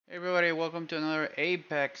Hey everybody, welcome to another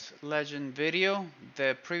Apex Legend video.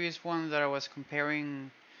 The previous one that I was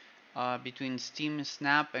comparing between Steam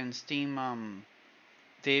Snap and Steam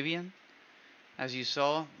Debian. As you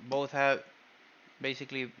saw, both have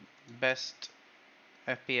basically best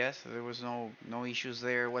FPS. There was no issues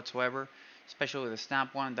there whatsoever, especially with the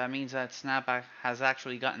Snap one. That means that Snap has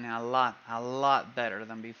actually gotten a lot better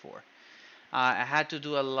than before. I had to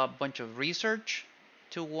do a bunch of research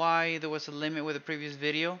to why there was a limit with the previous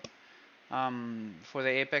video. For the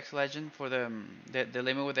Apex Legend for the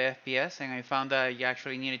limit with the FPS, and I found that you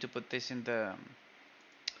actually needed to put this in the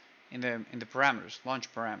parameters,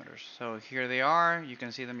 launch parameters. So here they are. You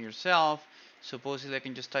can see them yourself. Supposedly I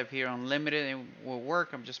can just type here unlimited and it will work.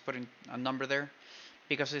 I'm just putting a number there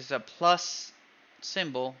because it's a plus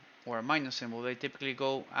symbol or a minus symbol. They typically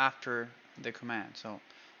go after the command. So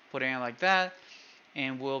putting it like that,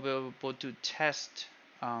 and we'll be able to test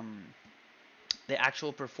the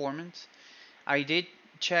actual performance. I did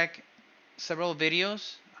check several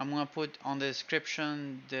videos. I'm gonna put on the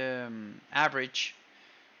description the average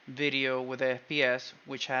video with the FPS,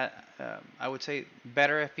 which had I would say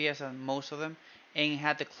better FPS than most of them, and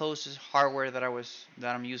had the closest hardware that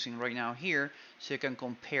I'm using right now here, so you can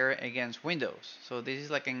compare against Windows. So this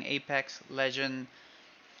is like an Apex Legend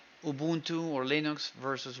Ubuntu or Linux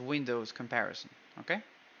versus Windows comparison. Okay,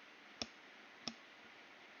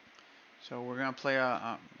 so we're gonna play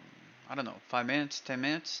I don't know, 5 minutes, 10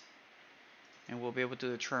 minutes, and we'll be able to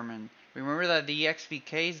determine. Remember that the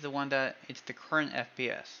XVK is the one that it's the current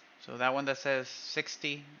FPS. So that one that says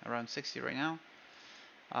 60, around 60 right now.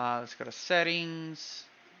 Let's go to settings.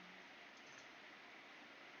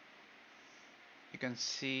 You can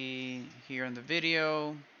see here in the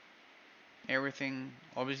video everything.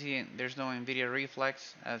 Obviously, there's no Nvidia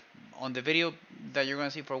Reflex. On the video that you're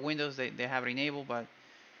gonna see for Windows, they have it enabled, but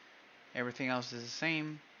everything else is the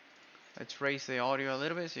same. Let's raise the audio a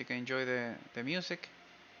little bit so you can enjoy the music.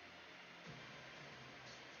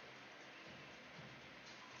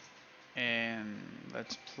 And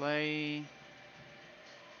let's play.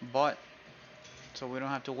 But so we don't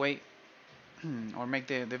have to wait or make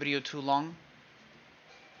the video too long.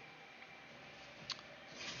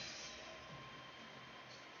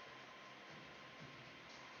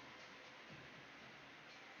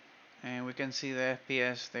 And we can see the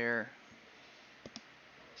FPS there.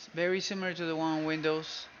 It's very similar to the one on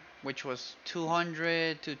Windows, which was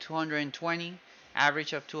 200 to 220,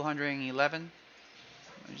 average of 211.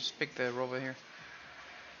 Let me just pick the robot here.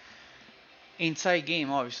 Inside game,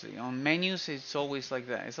 obviously. On menus, it's always like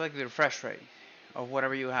that. It's like the refresh rate of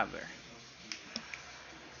whatever you have there.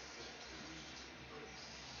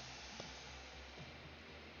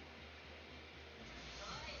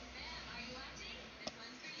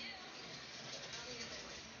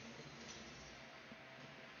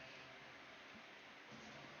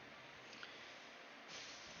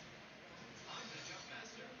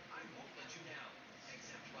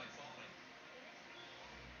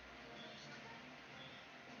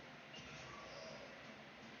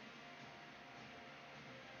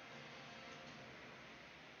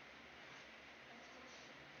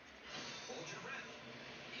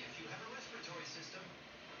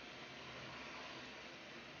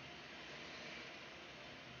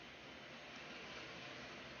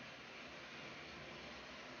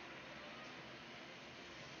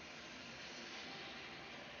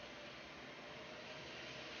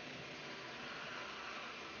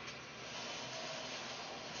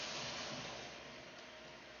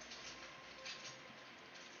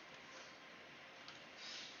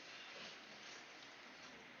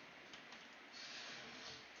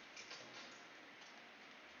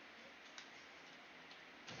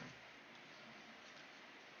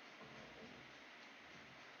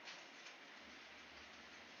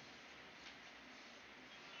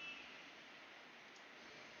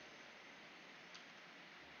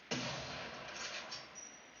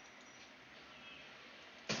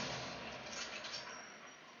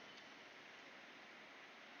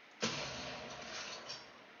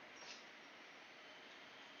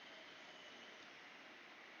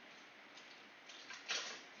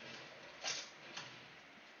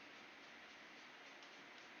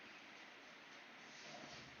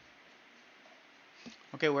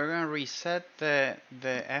 Okay, we're gonna reset the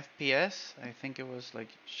FPS. I think it was like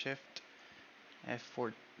Shift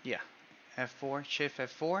F4. Yeah, F4, Shift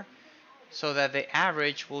F4, so that the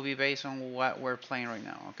average will be based on what we're playing right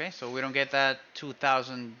now. Okay, so we don't get that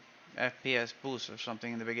 2000 FPS boost or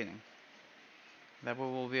something in the beginning. That we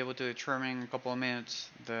will be able to determine in a couple of minutes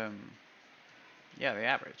the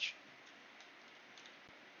average.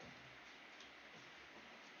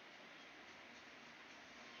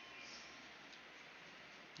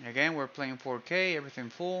 Again, we're playing 4K, everything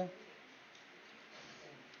full.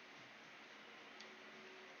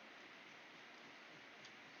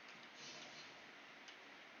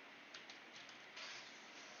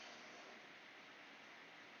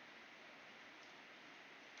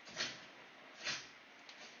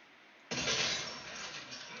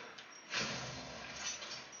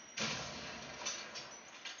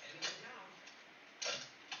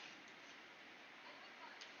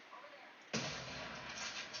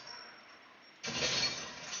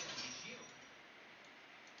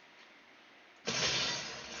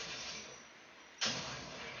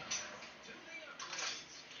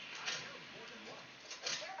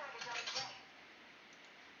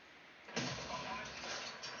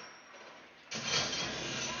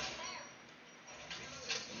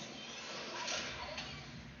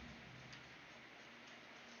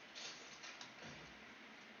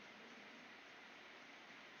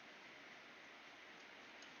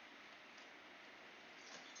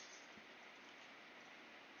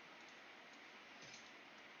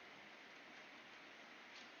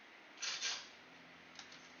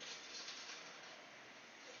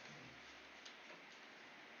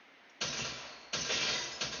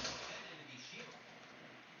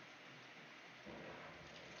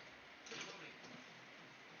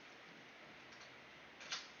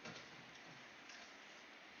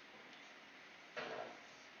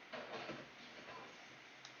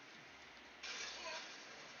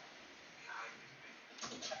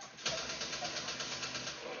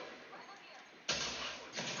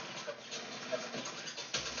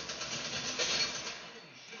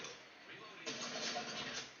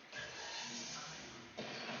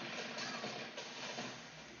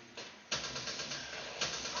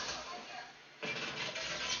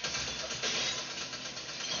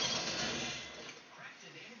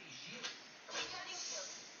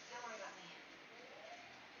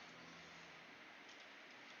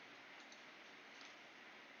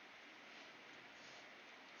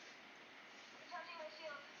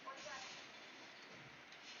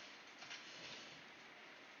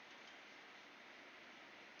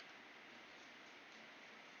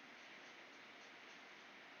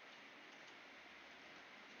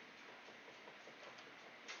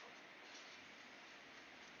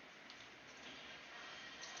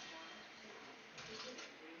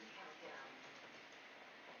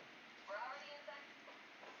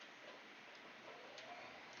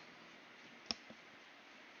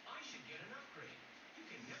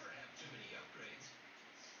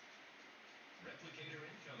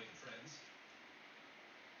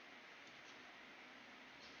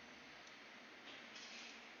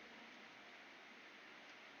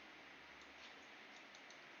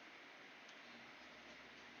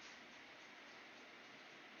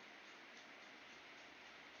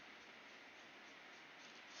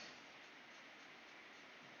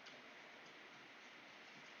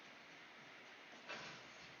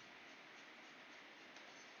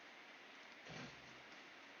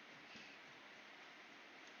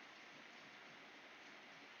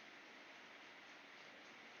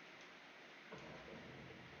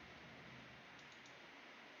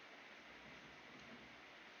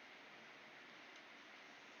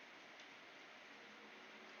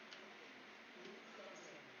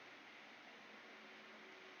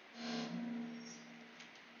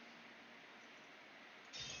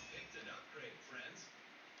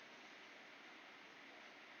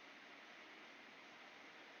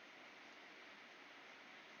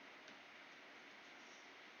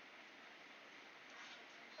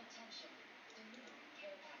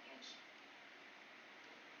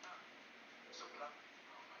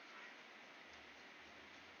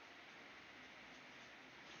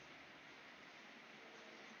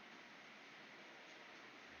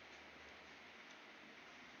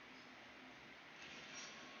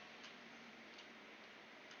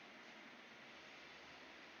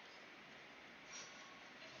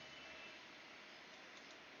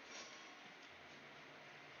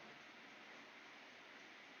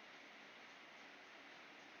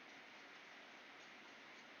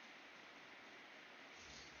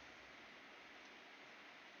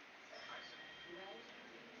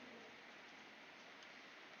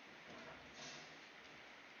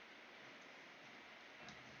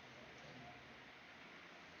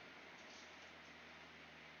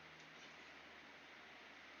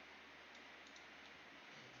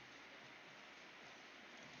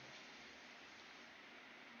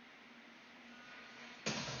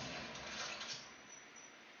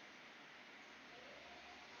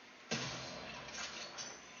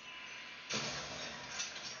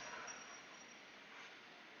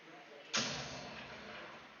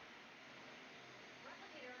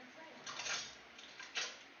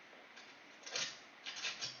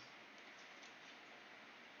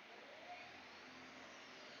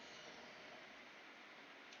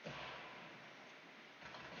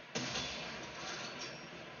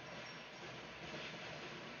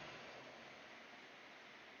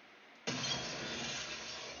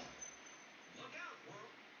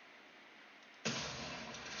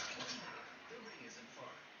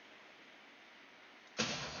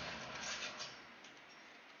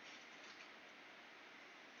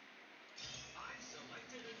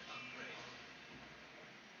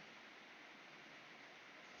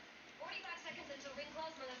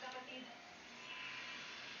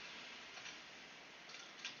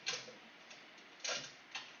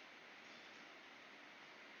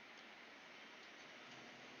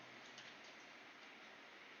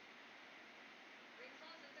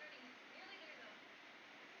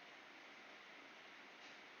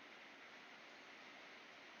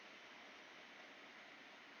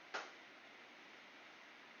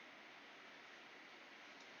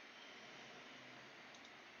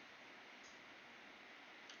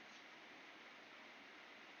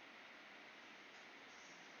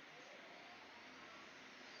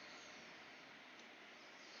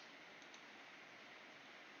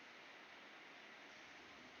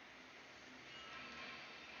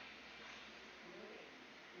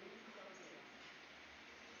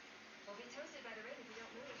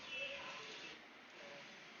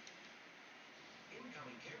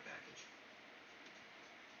 Incoming care package.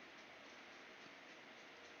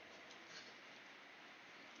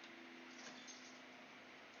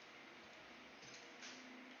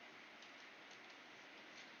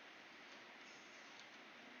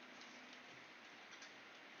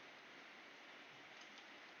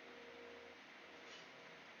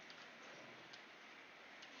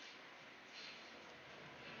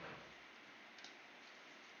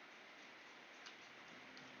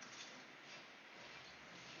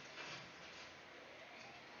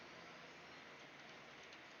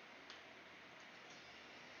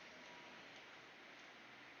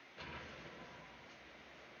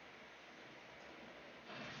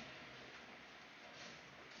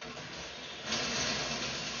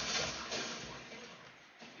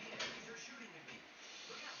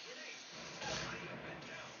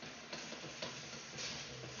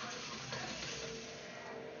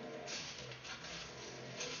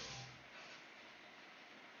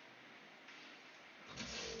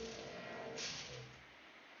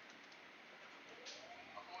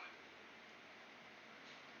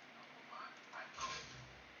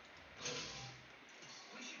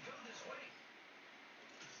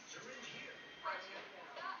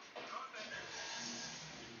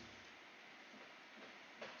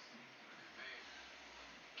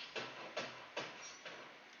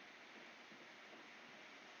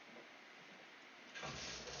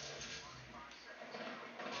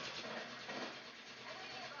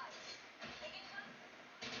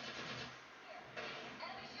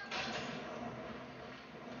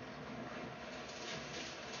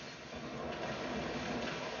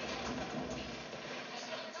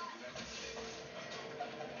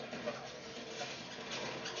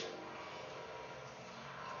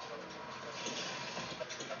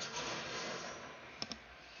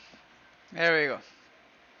 There we go.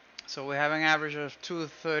 So we have an average of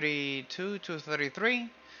 232, 233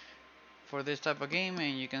 for this type of game,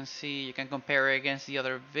 and you can see, you can compare it against the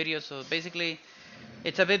other videos. So basically,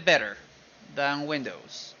 it's a bit better than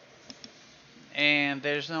Windows. And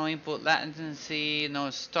there's no input latency, no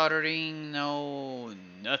stuttering, no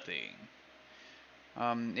nothing.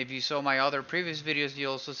 If you saw my other previous videos, you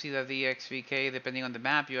also see that the XVK, depending on the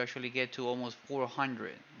map, you actually get to almost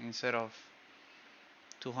 400 instead of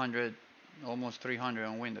 200, almost 300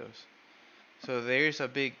 on Windows. So there is a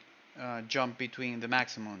big jump between the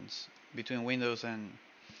maximums between Windows and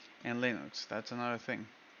Linux. That's another thing.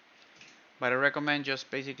 But I recommend just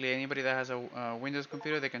basically anybody that has a Windows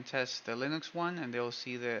computer, they can test the Linux one and they'll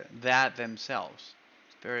see that themselves.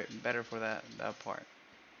 It's very better for that part.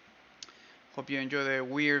 Hope you enjoy the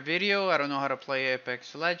weird video. I don't know how to play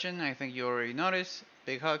Apex Legend. I think you already noticed.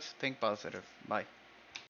 Big hugs. Think positive. Bye.